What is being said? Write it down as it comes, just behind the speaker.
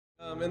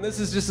And this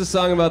is just a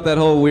song about that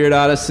whole weird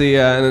odyssey,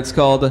 and it's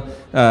called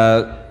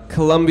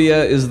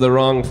Colombia is the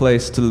Wrong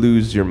Place to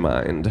Lose Your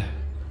Mind.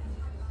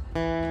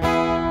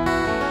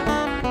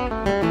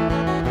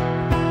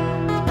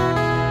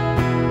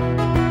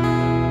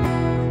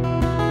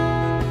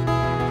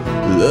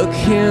 The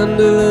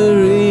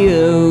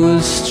Candelaria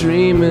was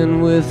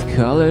streaming with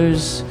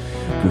colors,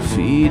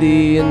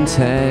 graffiti and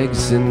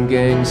tags and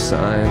gang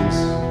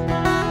signs.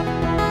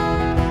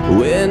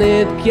 When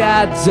it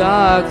got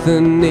dark, the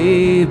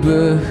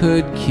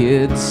neighborhood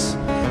kids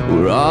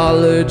were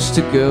all urged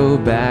to go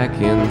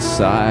back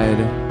inside.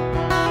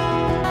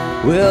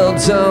 Well,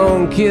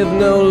 don't give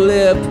no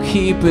lip,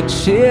 keep a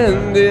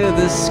chin to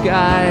the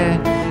sky.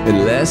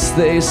 Unless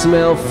they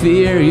smell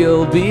fear,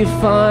 you'll be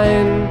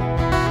fine.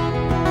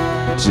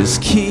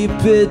 Just keep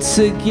it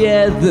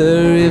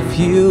together if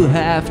you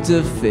have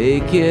to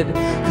fake it.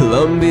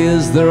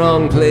 Colombia's the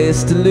wrong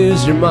place to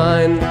lose your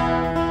mind.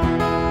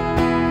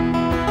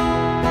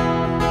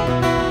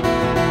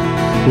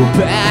 Well,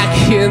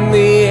 back in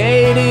the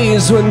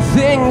 80s when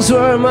things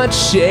were much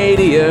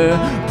shadier,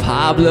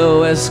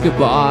 Pablo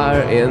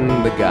Escobar and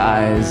the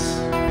guys,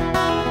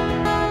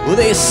 well,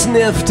 they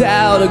sniffed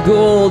out a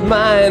gold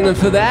mine, and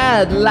for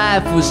that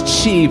life was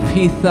cheap.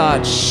 He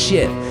thought,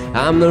 shit,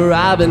 I'm the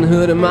Robin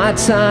Hood of my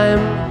time.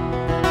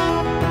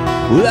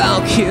 Well,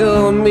 I'll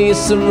kill me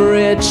some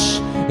rich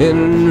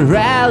and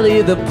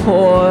rally the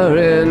poor,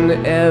 and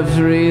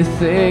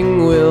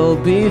everything will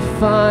be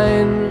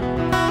fine.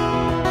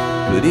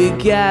 But he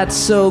got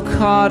so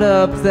caught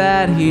up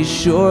that he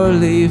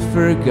surely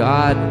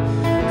forgot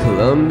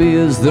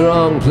Colombia's the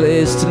wrong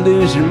place to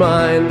lose your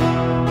mind.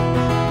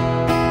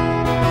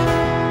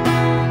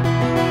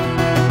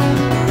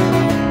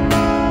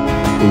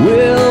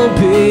 We'll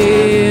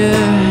be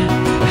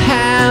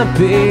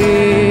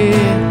happy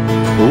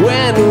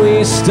when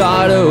we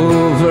start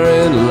over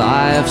in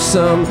life.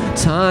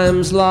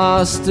 Sometimes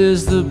lost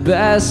is the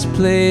best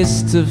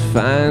place to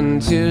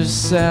find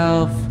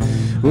yourself.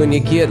 When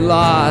you get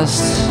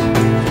lost,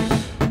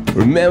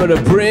 remember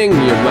to bring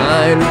your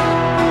mind.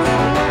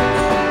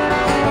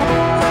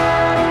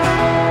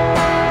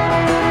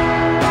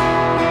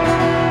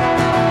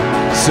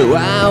 So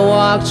I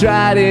walked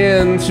right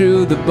in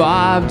through the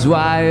barbed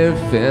wire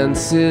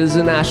fences,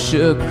 and I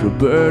shook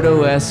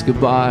Roberto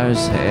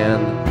Escobar's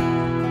hand.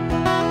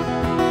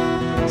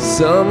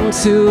 Some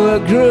to a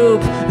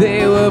group,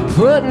 they were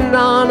putting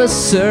on a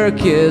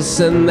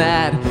circus, and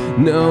that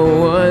no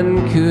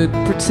one could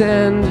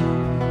pretend.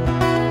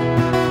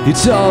 He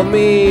told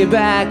me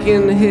back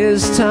in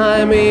his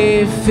time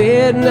he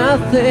feared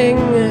nothing,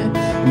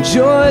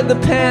 enjoyed the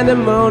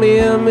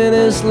pandemonium in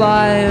his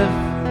life.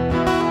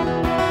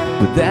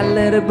 But that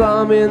letter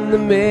bomb in the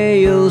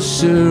mail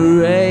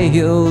sure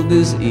ailed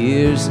his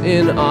ears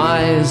and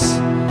eyes,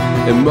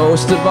 and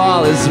most of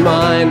all his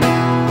mind.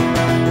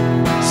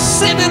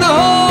 Sitting in a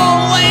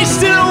hole,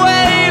 wasting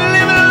away,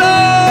 living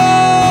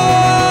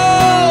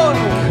alone.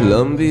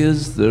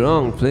 Colombia's the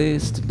wrong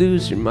place to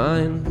lose your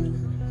mind.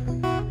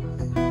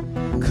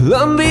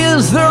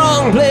 Colombia's the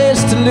wrong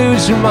place to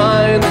lose your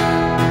mind.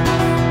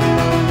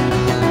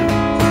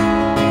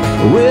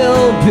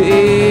 We'll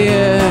be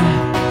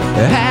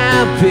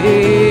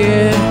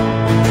happy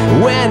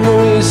when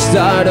we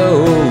start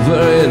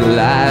over in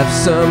life.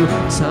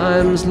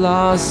 Sometimes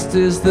lost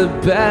is the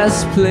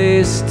best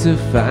place to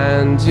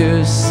find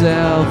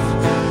yourself.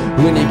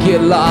 When you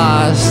get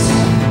lost,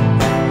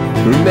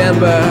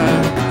 remember,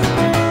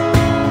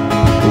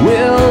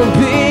 we'll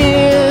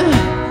be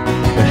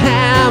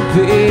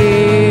happy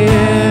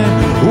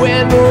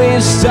when we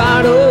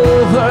start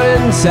over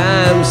in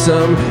time.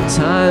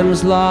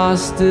 Sometimes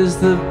lost is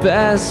the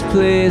best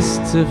place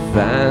to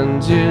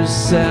find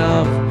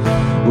yourself.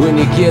 When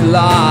you get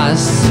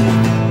lost,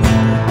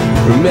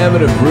 remember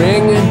to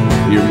bring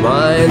your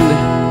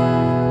mind.